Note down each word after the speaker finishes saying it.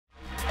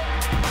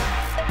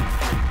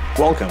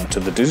Welcome to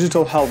the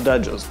Digital Health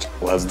Digest.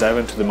 Let's dive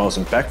into the most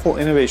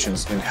impactful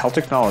innovations in health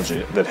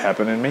technology that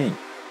happen in May.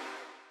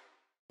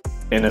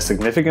 In a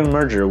significant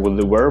merger with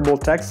the wearable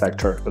tech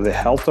sector, the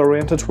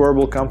health-oriented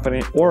wearable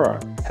company Oura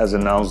has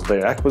announced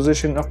their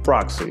acquisition of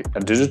Proxy, a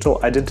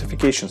digital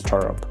identification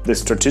startup. This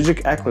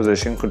strategic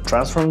acquisition could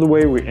transform the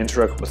way we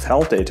interact with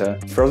health data,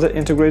 further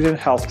integrating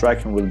health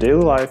tracking with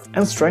daily life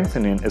and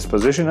strengthening its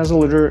position as a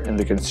leader in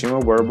the consumer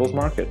wearables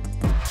market.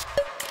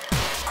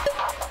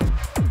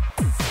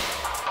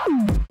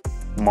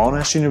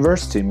 Monash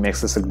University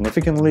makes a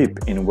significant leap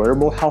in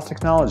wearable health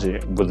technology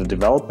with the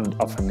development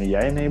of an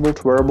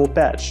AI-enabled wearable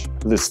patch.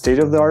 This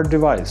state-of-the-art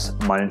device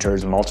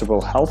monitors multiple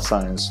health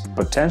signs,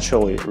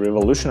 potentially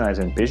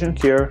revolutionizing patient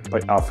care by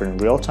offering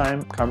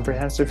real-time,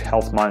 comprehensive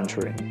health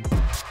monitoring.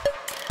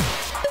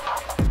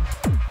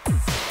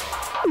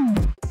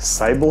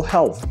 Sibel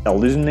Health, a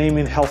leading name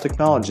in health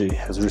technology,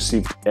 has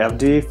received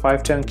FDA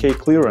 510(k)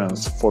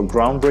 clearance for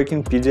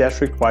groundbreaking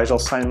pediatric vital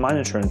sign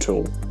monitoring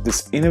tool.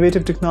 This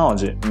innovative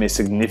technology may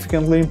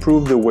significantly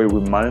improve the way we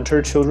monitor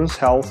children's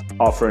health,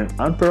 offering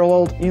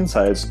unparalleled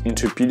insights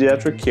into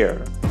pediatric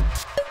care.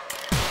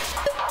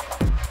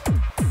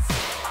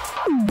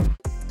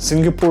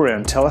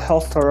 Singaporean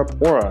telehealth startup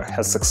Oura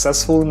has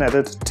successfully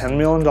netted $10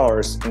 million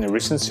in a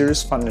recent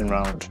series funding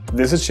round.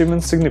 This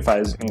achievement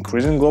signifies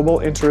increasing global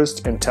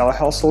interest in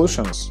telehealth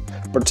solutions,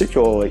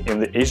 particularly in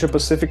the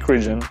Asia-Pacific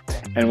region,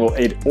 and will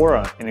aid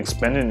Oura in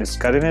expanding its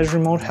cutting-edge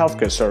remote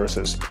healthcare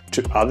services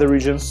to other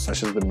regions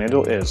such as the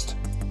Middle East.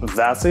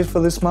 That's it for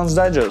this month's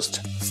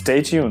digest.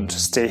 Stay tuned,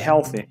 stay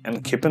healthy,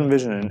 and keep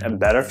envisioning a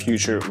better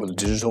future with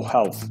digital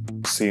health.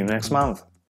 See you next month.